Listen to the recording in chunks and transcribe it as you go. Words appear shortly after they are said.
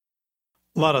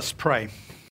Let us pray.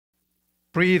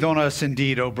 Breathe on us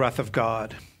indeed, O breath of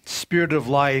God. Spirit of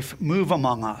life, move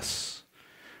among us.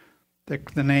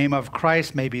 That the name of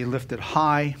Christ may be lifted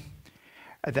high,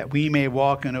 that we may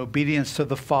walk in obedience to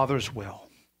the Father's will.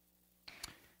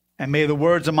 And may the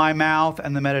words of my mouth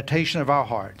and the meditation of our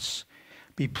hearts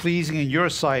be pleasing in your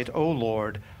sight, O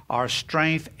Lord, our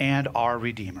strength and our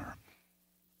Redeemer.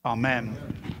 Amen.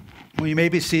 Well, you may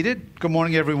be seated. Good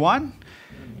morning, everyone.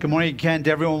 Good morning again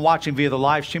to everyone watching via the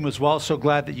live stream as well. So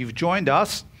glad that you've joined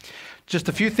us. Just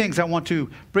a few things I want to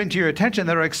bring to your attention.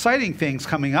 There are exciting things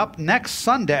coming up. Next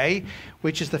Sunday,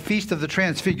 which is the Feast of the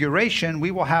Transfiguration, we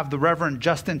will have the Reverend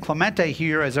Justin Clemente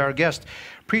here as our guest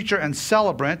preacher and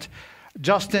celebrant.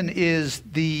 Justin is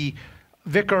the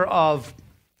vicar of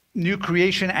New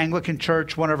Creation Anglican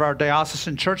Church, one of our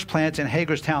diocesan church plants in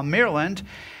Hagerstown, Maryland.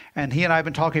 And he and I have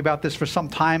been talking about this for some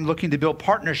time, looking to build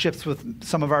partnerships with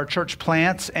some of our church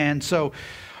plants. And so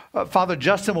Father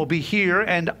Justin will be here,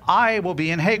 and I will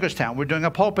be in Hagerstown. We're doing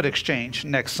a pulpit exchange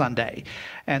next Sunday.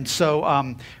 And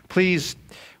so please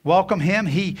welcome him.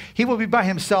 He will be by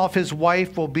himself. His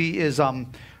wife is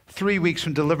 3 weeks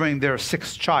from delivering their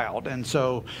sixth child. And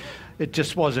so it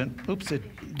just wasn't,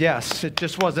 it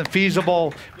just wasn't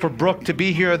feasible for Brooke to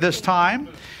be here this time.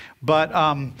 But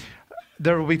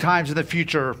there will be times in the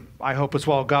future, I hope as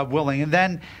well, God willing. And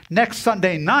then next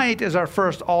Sunday night is our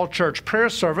first all-church prayer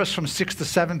service from 6 to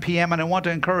 7 p.m. And I want to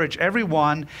encourage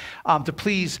everyone to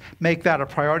please make that a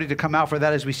priority to come out for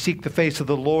that as we seek the face of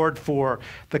the Lord for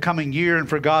the coming year and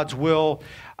for God's will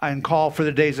and call for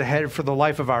the days ahead for the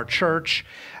life of our church.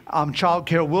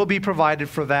 Childcare will be provided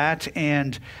for that.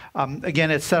 And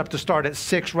again, it's set up to start at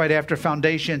 6 right after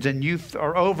foundations and youth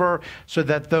are over so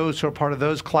that those who are part of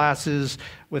those classes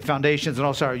with foundations and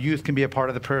also our youth can be a part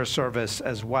of the prayer service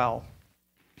as well.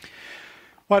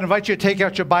 Well, I invite you to take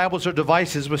out your Bibles or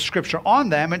devices with scripture on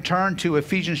them and turn to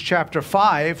Ephesians chapter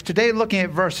 5. Today, looking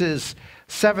at verses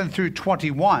 7 through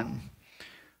 21.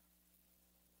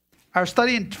 Our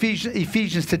study in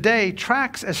Ephesians today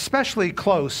tracks especially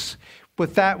close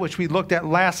with that which we looked at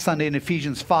last Sunday in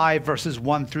Ephesians 5, verses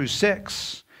 1 through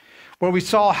 6, where we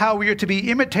saw how we are to be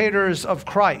imitators of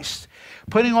Christ,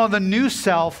 putting on the new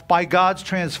self by God's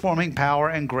transforming power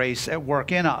and grace at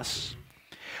work in us.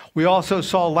 We also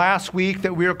saw last week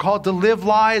that we are called to live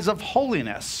lives of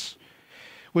holiness,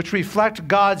 which reflect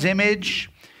God's image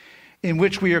in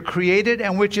which we are created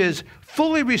and which is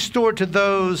fully restored to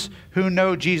those who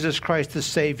know Jesus Christ as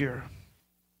Savior.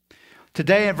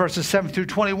 Today in verses 7 through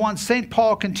 21, St.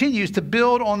 Paul continues to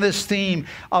build on this theme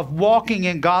of walking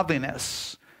in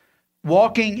godliness,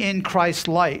 walking in Christ's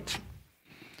light.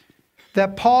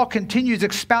 That Paul continues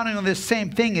expounding on this same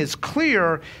thing is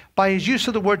clear by his use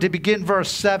of the word to begin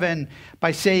verse 7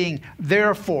 by saying,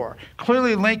 therefore,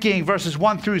 clearly linking verses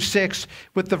 1 through 6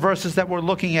 with the verses that we're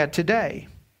looking at today.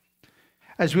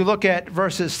 As we look at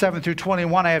verses 7 through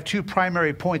 21, I have two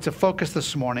primary points of focus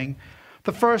this morning.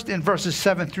 The first in verses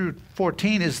 7 through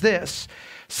 14 is this.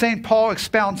 St. Paul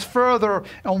expounds further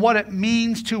on what it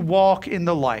means to walk in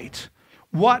the light.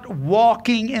 What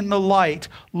walking in the light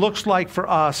looks like for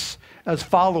us as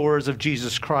followers of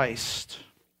Jesus Christ.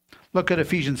 Look at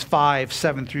Ephesians 5,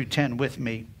 7 through 10 with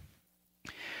me.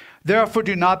 Therefore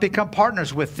do not become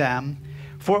partners with them,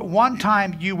 for at one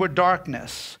time you were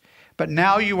darkness, but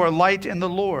now you are light in the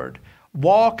Lord.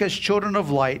 Walk as children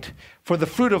of light, for the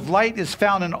fruit of light is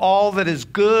found in all that is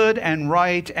good and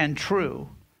right and true.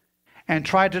 And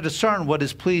try to discern what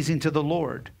is pleasing to the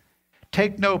Lord.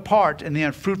 Take no part in the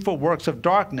unfruitful works of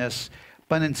darkness,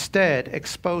 but instead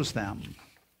expose them.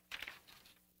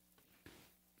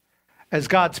 As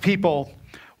God's people,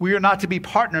 we are not to be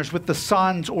partners with the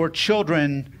sons or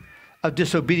children of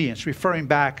disobedience, referring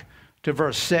back to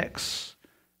verse 6.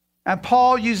 And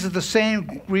Paul uses the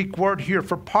same Greek word here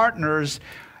for partners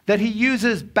that he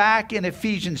uses back in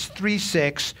Ephesians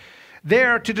 3:6,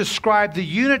 there to describe the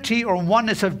unity or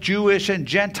oneness of Jewish and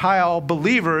Gentile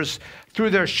believers through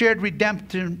their shared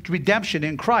redemption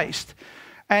in Christ.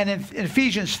 And in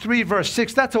Ephesians 3, verse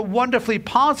 6, that's a wonderfully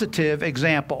positive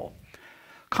example.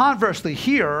 Conversely,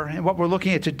 here, in what we're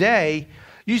looking at today,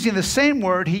 using the same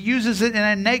word, he uses it in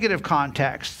a negative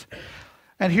context.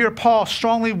 And here Paul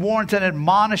strongly warns and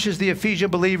admonishes the Ephesian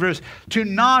believers to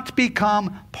not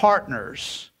become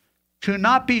partners, to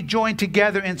not be joined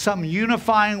together in some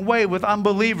unifying way with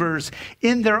unbelievers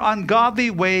in their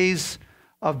ungodly ways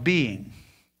of being.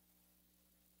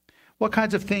 What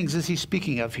kinds of things is he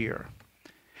speaking of here?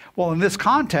 Well, in this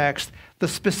context, the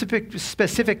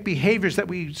specific behaviors that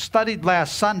we studied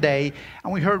last Sunday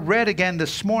and we heard read again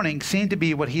this morning seem to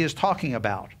be what he is talking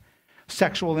about.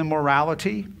 Sexual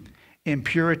immorality,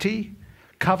 impurity,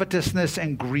 covetousness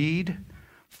and greed,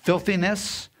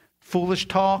 filthiness, foolish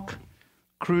talk,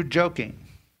 crude joking.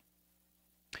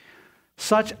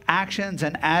 Such actions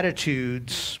and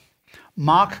attitudes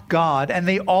mock God, and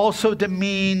they also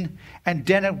demean and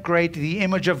denigrate the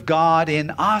image of God in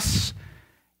us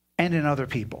and in other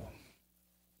people.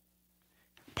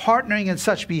 Partnering in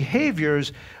such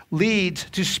behaviors leads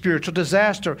to spiritual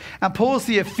disaster and pulls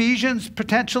the Ephesians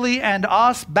potentially and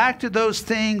us back to those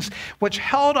things which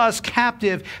held us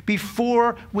captive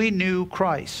before we knew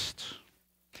Christ.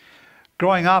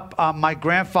 Growing up, my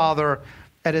grandfather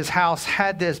at his house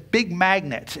had this big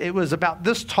magnet. It was about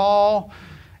this tall,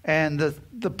 and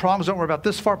the prongs were about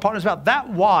this far apart. It was about that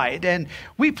wide, and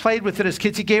we played with it as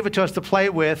kids. He gave it to us to play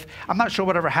with. I'm not sure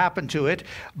whatever happened to it,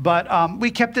 but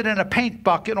we kept it in a paint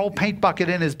bucket, an old paint bucket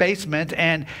in his basement,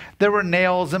 and there were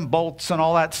nails and bolts and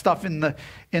all that stuff in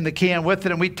the can with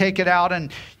it, and we'd take it out,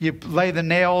 and you lay the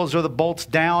nails or the bolts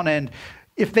down, and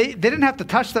if they didn't have to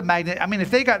touch the magnet, I mean,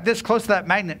 if they got this close to that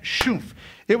magnet, shoof,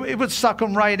 it would suck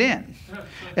them right in,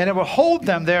 and it would hold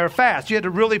them there fast. You had to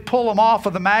really pull them off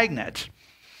of the magnet.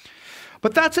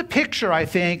 But that's a picture, I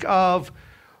think, of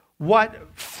what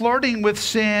flirting with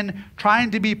sin,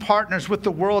 trying to be partners with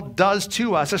the world does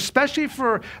to us, especially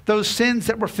for those sins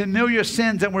that were familiar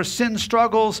sins and were sin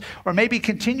struggles, or maybe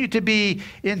continue to be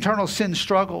internal sin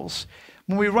struggles.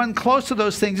 When we run close to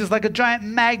those things, it's like a giant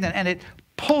magnet, and it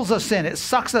pulls us in, it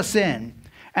sucks us in,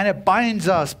 and it binds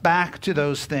us back to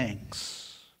those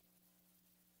things.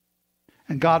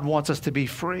 And God wants us to be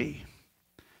free.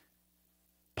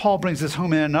 Paul brings this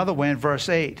home in another way in verse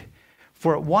 8.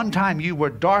 For at one time you were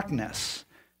darkness,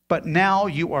 but now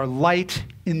you are light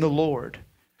in the Lord.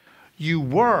 You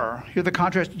were, hear the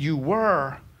contrast, you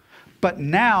were, but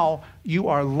now you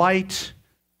are light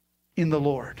in the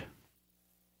Lord.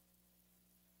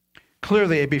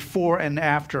 Clearly a before and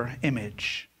after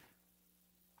image.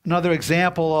 Another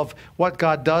example of what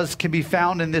God does can be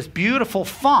found in this beautiful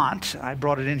font. I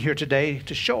brought it in here today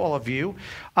to show all of you.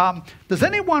 Does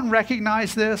anyone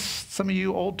recognize this? Some of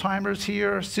you old timers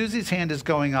here. Susie's hand is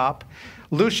going up.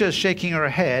 Lucia is shaking her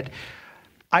head.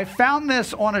 I found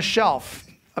this on a shelf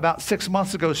about 6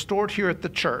 months ago, stored here at the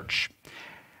church.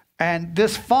 And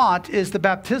this font is the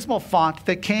baptismal font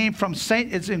that came from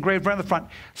it's engraved right on the front,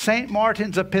 St.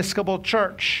 Martin's Episcopal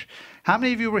Church. How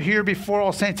many of you were here before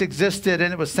All Saints existed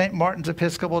and it was St. Martin's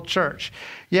Episcopal Church?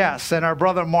 Yes, and our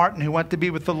brother Martin, who went to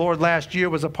be with the Lord last year,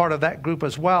 was a part of that group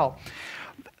as well.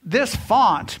 This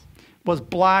font was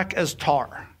black as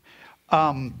tar.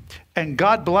 And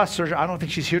God bless her. I don't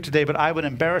think she's here today, but I would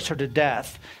embarrass her to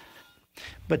death.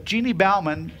 But Jeannie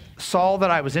Bauman saw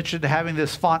that I was interested in having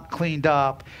this font cleaned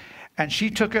up, and she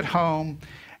took it home,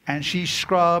 and she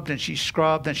scrubbed, and she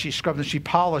scrubbed, and she scrubbed, and she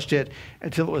polished it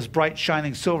until it was bright,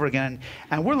 shining silver again.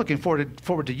 And we're looking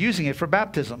forward to using it for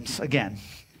baptisms again.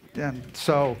 And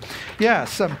so,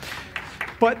 yes.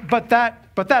 But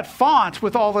that font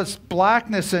with all this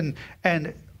blackness and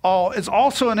all is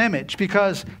also an image,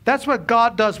 because that's what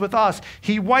God does with us.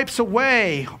 He wipes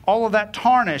away all of that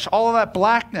tarnish, all of that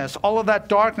blackness, all of that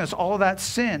darkness, all of that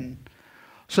sin,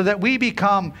 so that we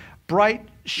become bright,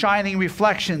 shining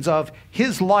reflections of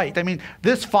his light. I mean,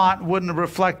 this font wouldn't have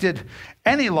reflected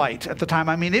any light at the time.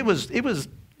 I mean, it was.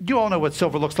 You all know what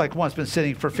silver looks like once it's been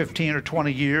sitting for 15 or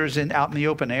 20 years out in the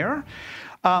open air.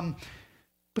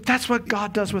 But that's what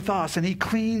God does with us, and he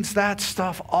cleans that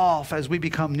stuff off as we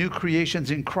become new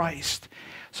creations in Christ,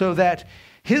 so that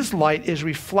his light is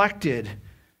reflected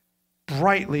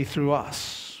brightly through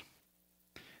us.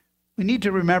 We need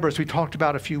to remember, as we talked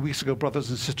about a few weeks ago, brothers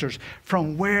and sisters,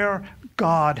 from where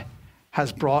God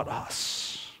has brought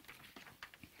us.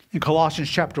 In Colossians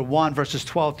chapter 1, verses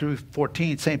 12 through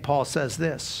 14, St. Paul says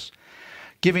this: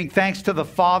 giving thanks to the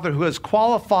Father who has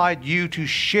qualified you to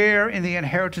share in the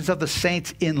inheritance of the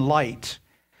saints in light.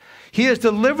 He has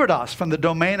delivered us from the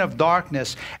domain of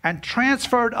darkness and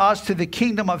transferred us to the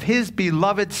kingdom of his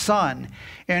beloved Son,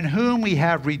 in whom we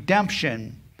have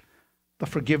redemption, the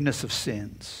forgiveness of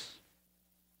sins.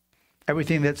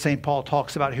 Everything that St. Paul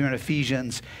talks about here in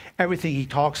Ephesians, everything he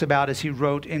talks about as he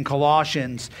wrote in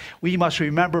Colossians, we must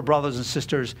remember, brothers and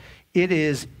sisters, it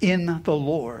is in the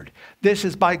Lord. This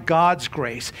is by God's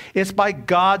grace. It's by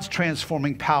God's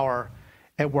transforming power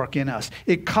at work in us.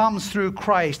 It comes through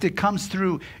Christ. It comes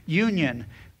through union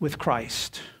with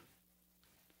Christ.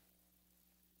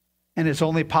 And it's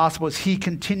only possible as he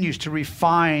continues to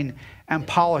refine and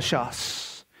polish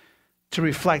us to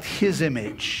reflect his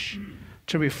image,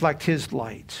 to reflect his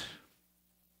light.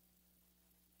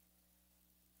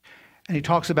 And he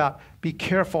talks about, be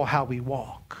careful how we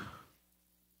walk.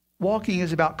 Walking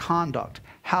is about conduct,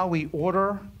 how we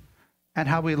order and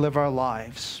how we live our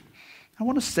lives. I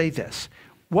want to say this.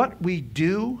 what we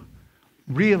do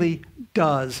really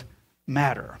does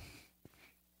matter.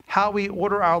 How we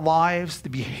order our lives, the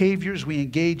behaviors we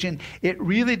engage in, it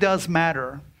really does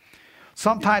matter.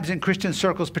 Sometimes in Christian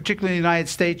circles, particularly in the United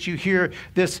States, you hear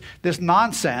this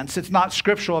nonsense. It's not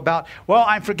scriptural about, well,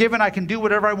 I'm forgiven, I can do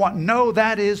whatever I want. No,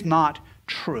 that is not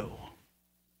true.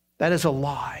 That is a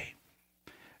lie.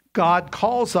 God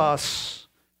calls us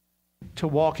to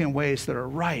walk in ways that are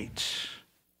right.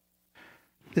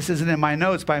 This isn't in my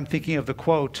notes, but I'm thinking of the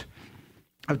quote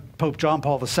of Pope John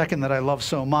Paul II that I love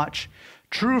so much.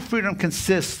 True freedom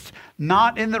consists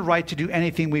not in the right to do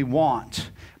anything we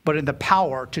want, but in the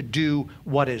power to do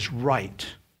what is right.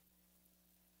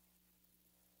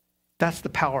 That's the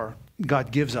power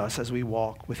God gives us as we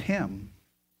walk with him.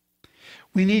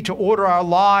 We need to order our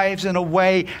lives in a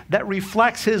way that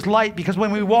reflects his light, because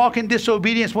when we walk in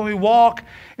disobedience, when we walk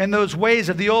in those ways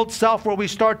of the old self where we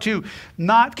start to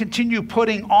not continue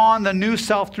putting on the new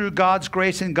self through God's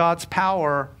grace and God's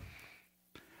power,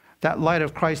 that light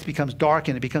of Christ becomes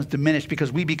darkened, it becomes diminished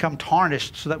because we become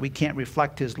tarnished so that we can't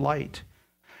reflect his light.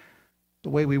 The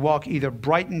way we walk either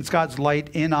brightens God's light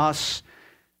in us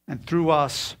and through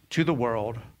us to the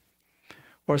world,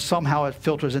 or somehow it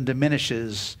filters and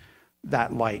diminishes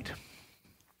that light.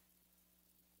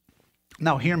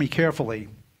 Now hear me carefully.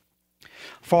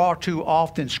 Far too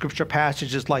often scripture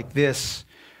passages like this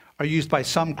are used by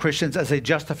some Christians as a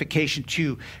justification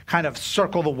to kind of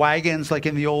circle the wagons like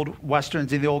in the old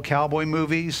westerns, in the old cowboy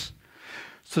movies.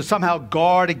 So somehow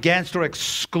guard against or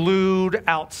exclude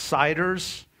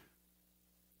outsiders.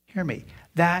 Hear me.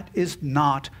 That is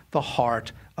not the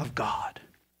heart of God.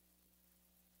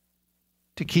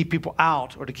 To keep people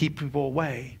out or to keep people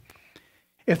away.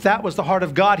 If that was the heart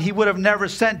of God, he would have never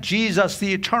sent Jesus,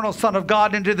 the eternal Son of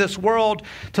God, into this world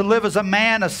to live as a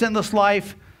man, a sinless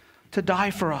life, to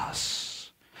die for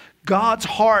us. God's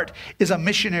heart is a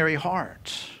missionary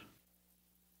heart.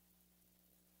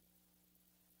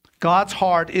 God's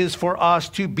heart is for us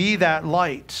to be that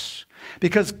light,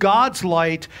 because God's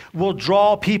light will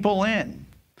draw people in.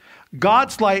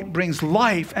 God's light brings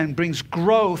life and brings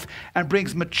growth and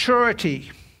brings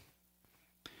maturity.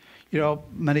 You know,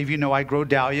 many of you know I grow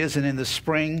dahlias, and in the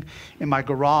spring in my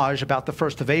garage, about the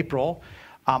 1st of April,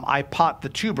 I pot the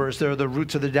tubers. They're the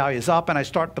roots of the dahlias up, and I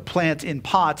start the plants in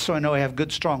pots so I know I have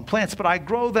good, strong plants, but I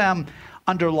grow them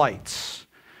under lights.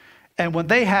 And when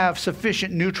they have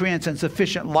sufficient nutrients and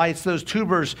sufficient lights, those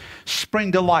tubers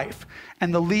spring to life.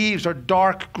 And the leaves are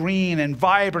dark green and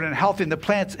vibrant and healthy. And the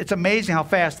plants, it's amazing how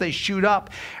fast they shoot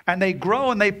up. And they grow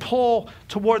and they pull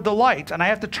toward the light. And I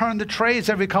have to turn the trays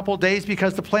every couple of days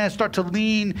because the plants start to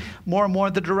lean more and more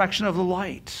in the direction of the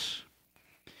light.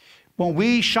 When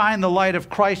we shine the light of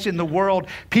Christ in the world,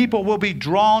 people will be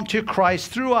drawn to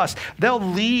Christ through us. They'll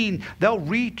lean, they'll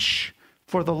reach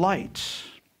for the light.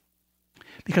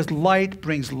 Because light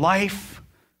brings life,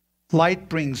 light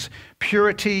brings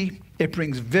purity, it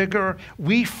brings vigor.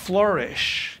 We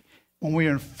flourish when we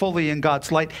are fully in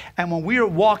God's light. And when we are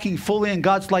walking fully in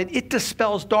God's light, it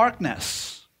dispels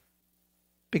darkness.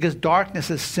 Because darkness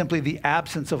is simply the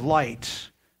absence of light.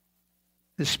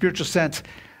 In the spiritual sense,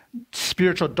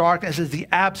 spiritual darkness is the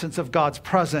absence of God's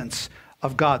presence,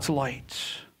 of God's light.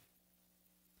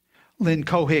 Lynn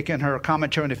Cohick, in her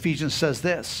commentary on Ephesians, says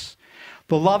this: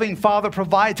 the loving Father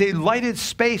provides a lighted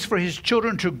space for his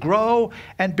children to grow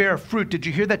and bear fruit. Did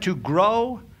you hear that? To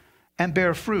grow and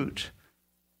bear fruit.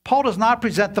 Paul does not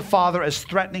present the Father as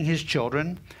threatening his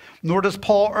children, nor does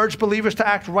Paul urge believers to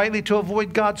act rightly to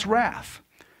avoid God's wrath.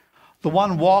 The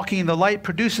one walking in the light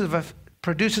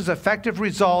produces effective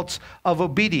results of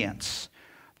obedience,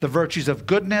 the virtues of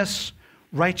goodness,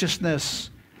 righteousness,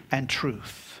 and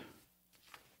truth.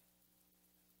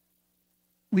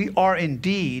 We are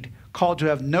indeed called to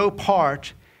have no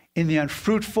part in the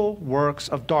unfruitful works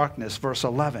of darkness, verse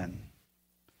 11.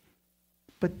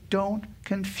 But don't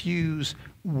confuse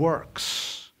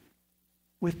works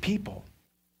with people.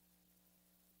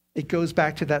 It goes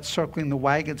back to that circling the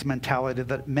wagons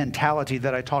mentality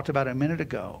that I talked about a minute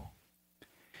ago.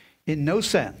 In no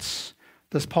sense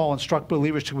does Paul instruct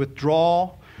believers to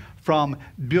withdraw from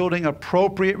building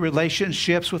appropriate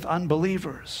relationships with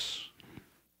unbelievers.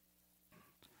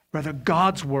 Rather,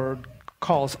 God's word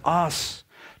calls us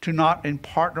to not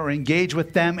partner or engage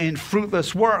with them in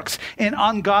fruitless works, in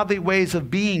ungodly ways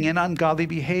of being, in ungodly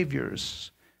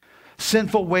behaviors,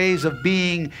 sinful ways of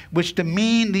being which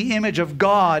demean the image of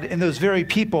God in those very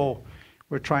people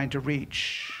we're trying to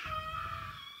reach.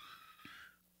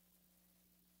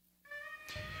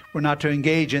 We're not to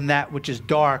engage in that which is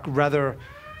dark rather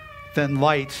than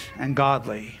light and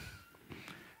godly.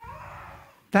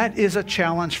 That is a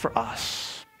challenge for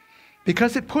us,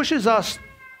 because it pushes us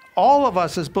all of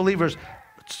us as believers,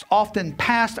 often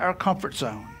past our comfort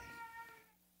zone.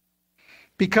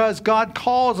 Because God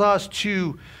calls us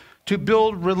to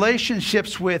build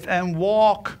relationships with and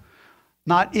walk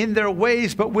not in their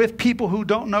ways, but with people who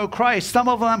don't know Christ. Some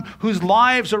of them whose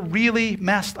lives are really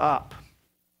messed up.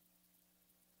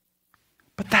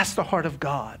 But that's the heart of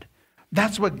God.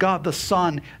 That's what God the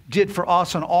Son did for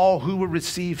us and all who will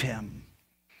receive him.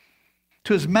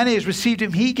 To as many as received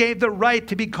him, he gave the right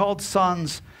to be called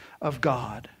sons of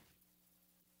God.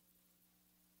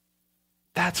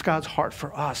 That's God's heart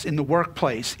for us in the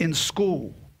workplace, in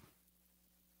school,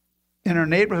 in our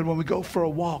neighborhood when we go for a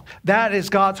walk. That is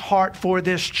God's heart for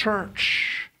this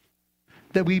church.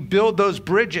 That we build those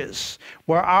bridges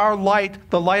where our light,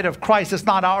 the light of Christ, is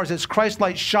not ours, it's Christ's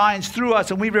light shines through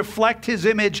us and we reflect his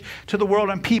image to the world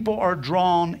and people are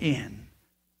drawn in.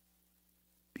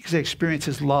 Because they experience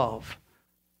his love.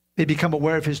 They become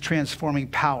aware of his transforming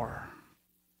power.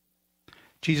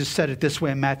 Jesus said it this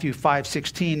way in Matthew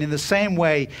 5:16. In the same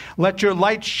way, let your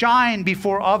light shine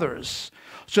before others,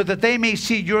 so that they may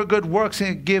see your good works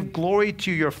and give glory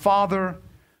to your Father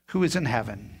who is in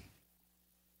heaven.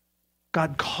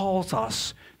 God calls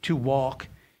us to walk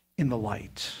in the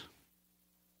light.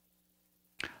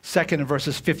 Second, in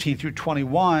verses 15 through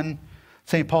 21,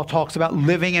 St. Paul talks about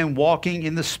living and walking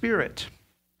in the Spirit.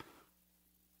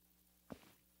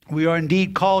 We are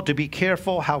indeed called to be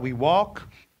careful how we walk,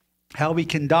 how we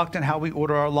conduct, and how we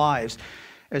order our lives.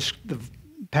 As the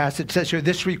passage says here,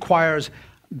 this requires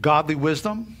godly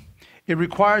wisdom. It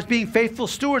requires being faithful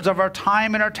stewards of our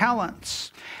time and our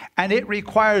talents. And it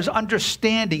requires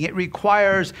understanding. It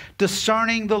requires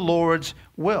discerning the Lord's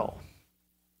will.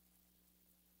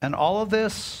 And all of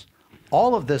this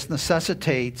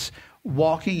necessitates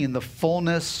walking in the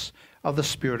fullness of the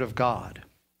Spirit of God.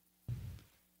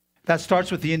 That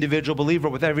starts with the individual believer,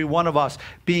 with every one of us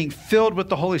being filled with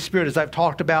the Holy Spirit, as I've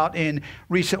talked about in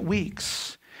recent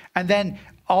weeks. And then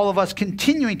all of us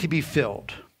continuing to be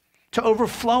filled to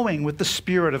overflowing with the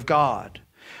Spirit of God,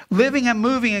 living and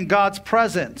moving in God's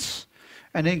presence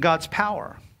and in God's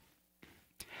power.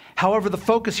 However, the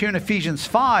focus here in Ephesians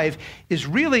 5 is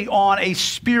really on a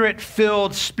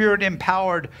Spirit-filled,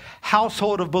 Spirit-empowered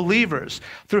household of believers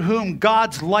through whom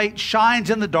God's light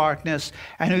shines in the darkness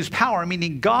and whose power,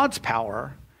 meaning God's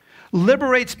power,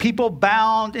 liberates people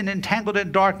bound and entangled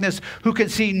in darkness who can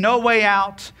see no way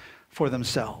out for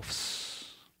themselves.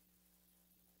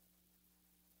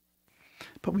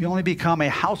 But we only become a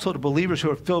household of believers who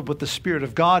are filled with the Spirit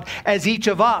of God as each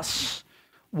of us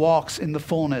walks in the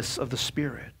fullness of the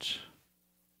Spirit.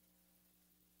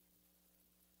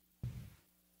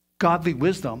 Godly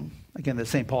wisdom, again, that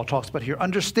St. Paul talks about here,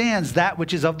 understands that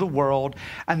which is of the world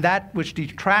and that which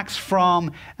detracts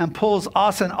from and pulls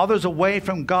us and others away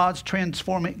from God's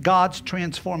transforming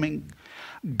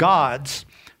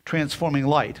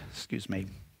light.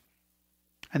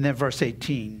 And then verse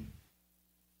 18,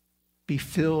 be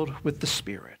filled with the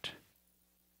Spirit.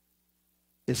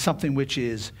 It's something which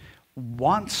is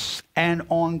once and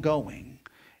ongoing.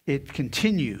 It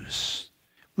continues.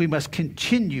 We must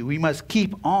continue. We must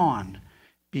keep on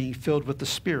being filled with the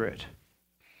Spirit.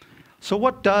 So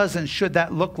what does and should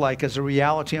that look like as a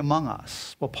reality among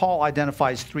us? Well, Paul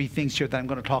identifies three things here that I'm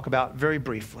going to talk about very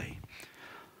briefly.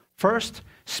 First,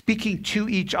 speaking to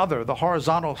each other, the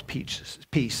horizontal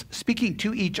piece, speaking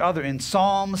to each other in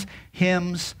psalms,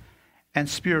 hymns, and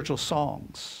spiritual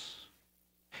songs.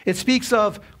 It speaks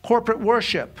of corporate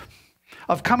worship,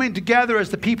 of coming together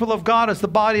as the people of God, as the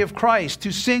body of Christ,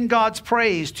 to sing God's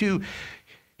praise, to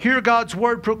hear God's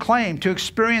word proclaimed, to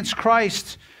experience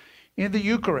Christ in the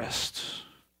Eucharist.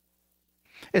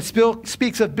 It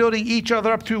speaks of building each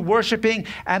other up through worshiping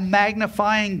and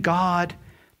magnifying God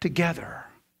together.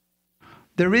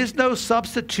 There is no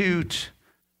substitute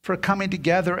for coming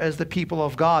together as the people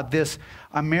of God. This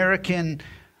American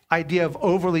idea of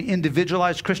overly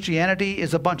individualized Christianity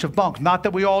is a bunch of bunk. Not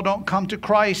that we all don't come to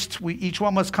Christ. Each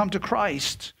one must come to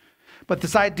Christ. But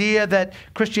this idea that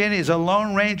Christianity is a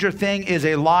Lone Ranger thing is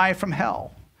a lie from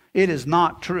hell. It is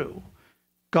not true.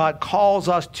 God calls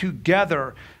us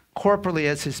together corporately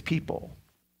as his people.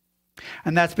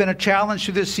 And that's been a challenge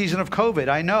through this season of COVID,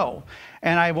 I know.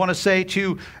 And I want to say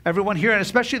to everyone here, and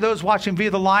especially those watching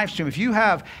via the live stream, if you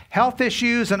have health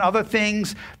issues and other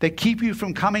things that keep you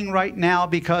from coming right now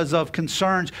because of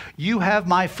concerns, you have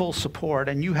my full support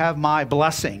and you have my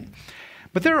blessing.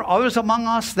 But there are others among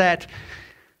us that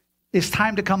it's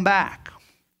time to come back.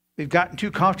 We've gotten too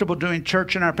comfortable doing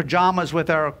church in our pajamas with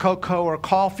our cocoa or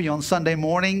coffee on Sunday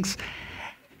mornings.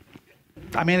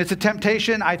 I mean, it's a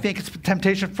temptation. I think it's a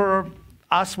temptation for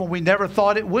us when we never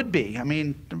thought it would be. I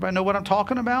mean, everybody know what I'm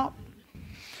talking about?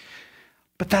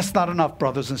 But that's not enough,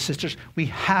 brothers and sisters. We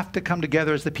have to come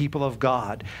together as the people of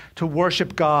God, to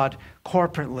worship God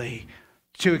corporately,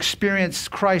 to experience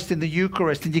Christ in the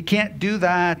Eucharist. And you can't do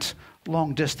that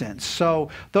long distance.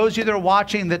 So those of you that are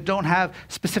watching that don't have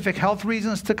specific health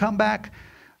reasons to come back,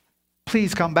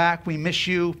 please come back. We miss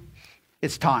you.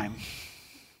 It's time.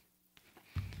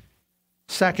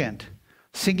 Second,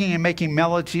 singing and making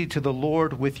melody to the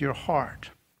Lord with your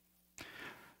heart.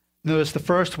 Notice the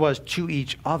first was to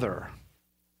each other.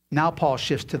 Now Paul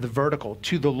shifts to the vertical,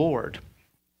 to the Lord.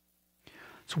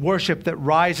 It's worship that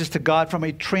rises to God from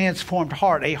a transformed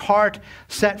heart, a heart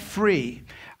set free,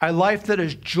 a life that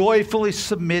is joyfully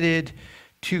submitted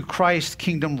to Christ's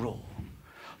kingdom rule.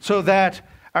 So that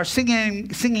our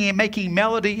singing and making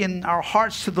melody in our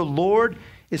hearts to the Lord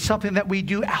is something that we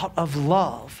do out of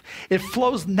love. It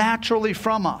flows naturally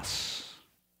from us.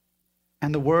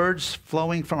 And the words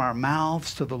flowing from our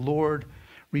mouths to the Lord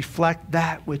reflect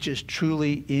that which is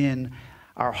truly in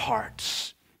our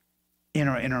hearts, in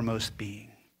our innermost being.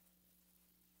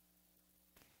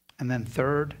 And then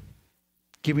third,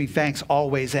 giving thanks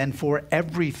always and for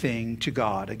everything to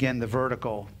God. Again, the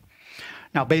vertical.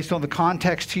 Now, based on the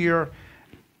context here,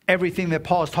 everything that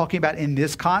Paul is talking about in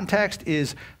this context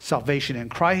is salvation in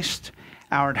Christ,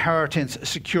 our inheritance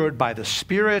secured by the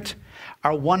Spirit,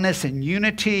 our oneness and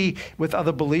unity with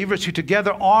other believers who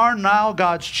together are now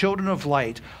God's children of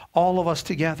light, all of us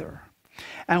together.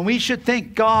 And we should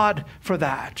thank God for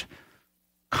that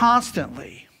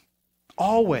constantly,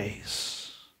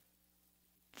 always,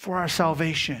 for our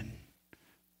salvation.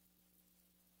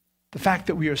 The fact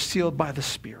that we are sealed by the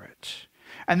Spirit.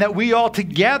 And that we all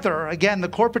together, again, the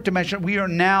corporate dimension, we are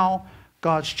now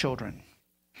God's children.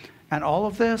 And all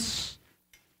of this,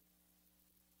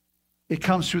 it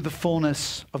comes through the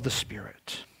fullness of the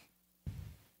Spirit.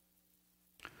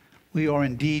 We are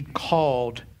indeed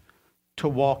called to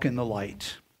walk in the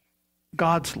light,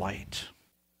 God's light,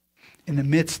 in the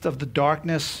midst of the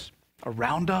darkness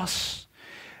around us,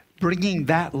 bringing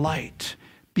that light,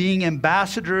 being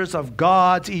ambassadors of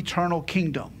God's eternal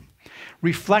kingdom,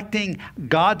 reflecting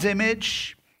God's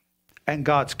image and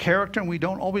God's character, and we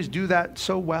don't always do that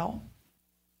so well.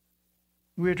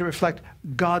 We are to reflect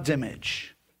God's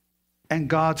image and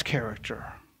God's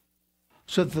character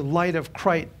so that the light of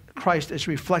Christ is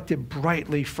reflected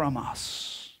brightly from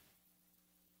us.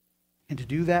 And to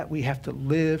do that, we have to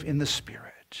live in the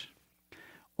Spirit.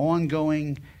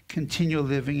 Ongoing, continual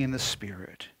living in the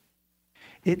Spirit.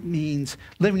 It means,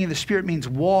 living in the Spirit means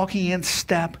walking in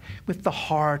step with the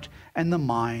heart and the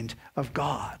mind of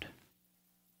God.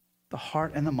 The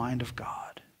heart and the mind of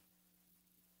God.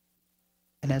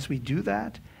 And as we do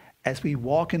that, as we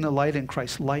walk in the light and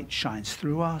Christ's light shines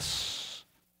through us,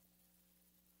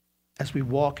 as we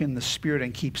walk in the Spirit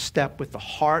and keep step with the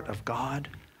heart of God,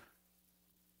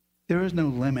 there is no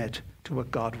limit to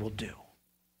what God will do.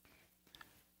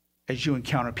 As you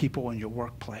encounter people in your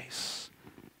workplace,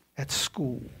 at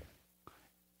school,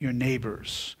 your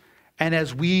neighbors, and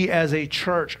as we as a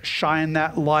church shine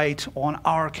that light on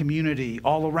our community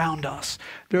all around us,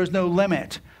 there is no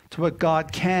limit to what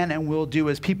God can and will do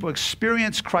as people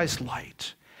experience Christ's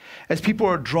light, as people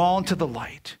are drawn to the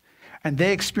light, and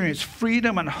they experience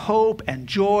freedom and hope and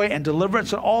joy and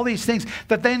deliverance and all these things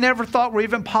that they never thought were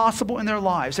even possible in their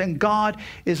lives. And God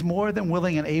is more than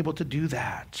willing and able to do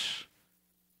that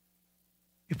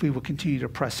if we will continue to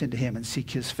press into him and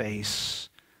seek his face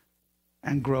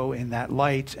and grow in that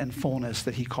light and fullness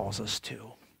that he calls us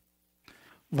to.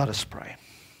 Let us pray.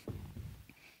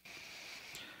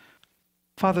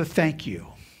 Father, thank you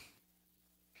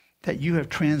that you have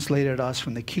translated us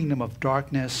from the kingdom of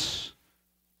darkness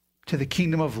to the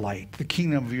kingdom of light, the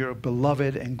kingdom of your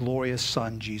beloved and glorious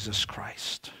Son, Jesus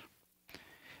Christ.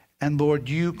 And Lord,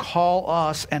 you call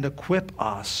us and equip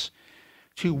us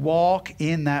to walk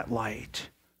in that light,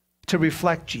 to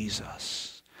reflect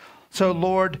Jesus. So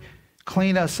Lord,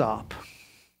 clean us up.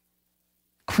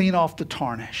 Clean off the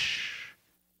tarnish.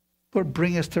 Lord,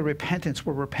 bring us to repentance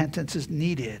where repentance is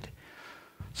needed,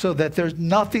 so that there's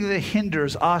nothing that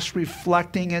hinders us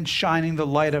reflecting and shining the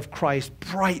light of Christ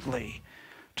brightly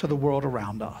to the world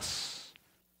around us.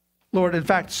 Lord, in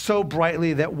fact, so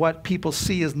brightly that what people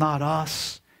see is not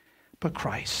us, but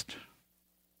Christ.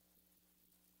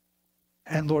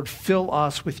 And Lord, fill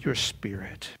us with your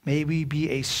Spirit. May we be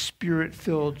a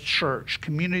Spirit-filled church,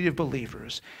 community of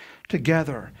believers,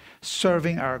 together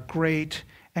serving our great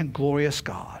and glorious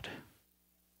God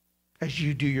as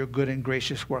you do your good and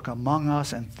gracious work among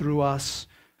us and through us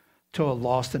to a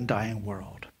lost and dying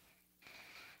world.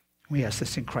 We ask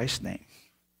this in Christ's name.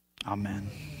 Amen.